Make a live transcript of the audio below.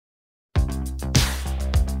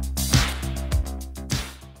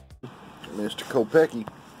Mr. Kopecky,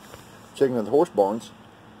 checking at the horse barns.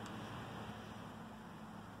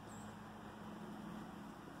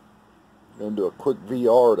 Going to do a quick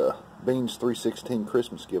VR to Beans316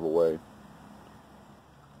 Christmas giveaway.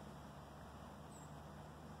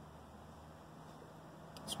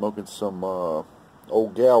 Smoking some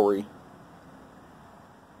Old Gallery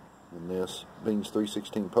in this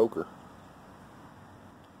Beans316 poker.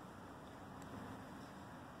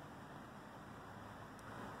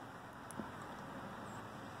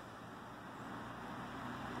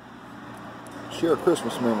 Share a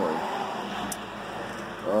Christmas memory.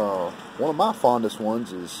 One of my fondest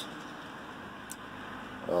ones is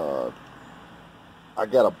I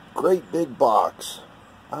got a great big box.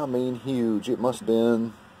 I mean huge. It must have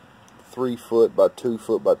been 3 foot by 2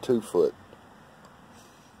 foot by 2 foot.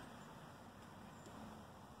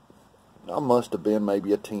 I must have been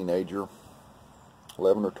maybe a teenager,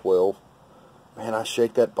 11 or 12. Man, I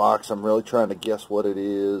shake that box. I'm really trying to guess what it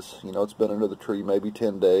is. You know, it's been under the tree maybe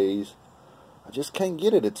 10 days. I just can't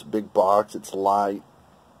get it. It's a big box. It's light.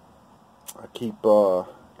 I keep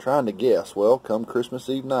trying to guess. Well, come Christmas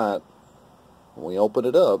Eve night, when we open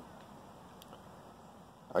it up,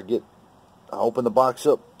 I open the box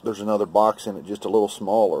up. There's another box in it, just a little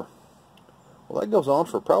smaller. Well, that goes on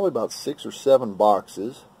for probably about 6 or 7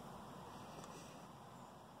 boxes.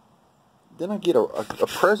 Then I get a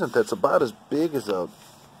present that's about as big as a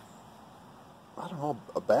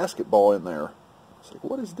basketball in there. It's like,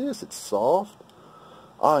 what is this? It's soft.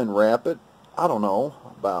 I unwrap it, I don't know,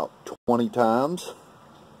 about 20 times.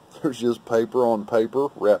 There's just paper on paper,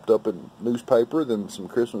 wrapped up in newspaper, then some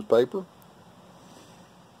Christmas paper.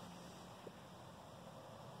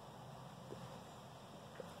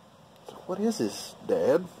 So what is this,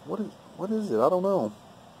 Dad? What is it? I don't know.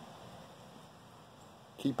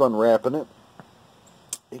 Keep unwrapping it.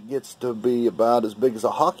 It gets to be about as big as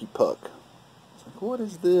a hockey puck. It's like, what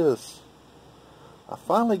is this? I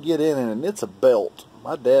finally get in it, and it's a belt.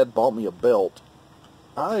 My dad bought me a belt.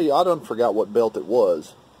 I done forgot what belt it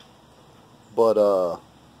was. But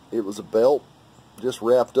it was a belt just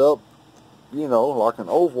wrapped up, you know, like an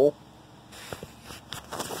oval.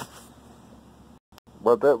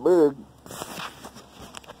 About that big.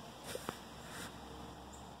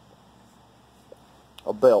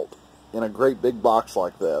 A belt in a great big box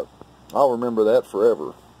like that. I'll remember that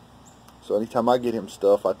forever. So anytime I get him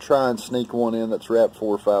stuff, I try and sneak one in that's wrapped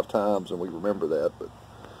 4 or 5 times, and we remember that. But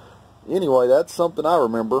anyway, that's something I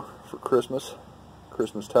remember for Christmas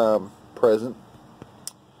time present.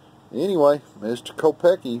 Anyway, Mr.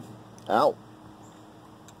 Kopecky out.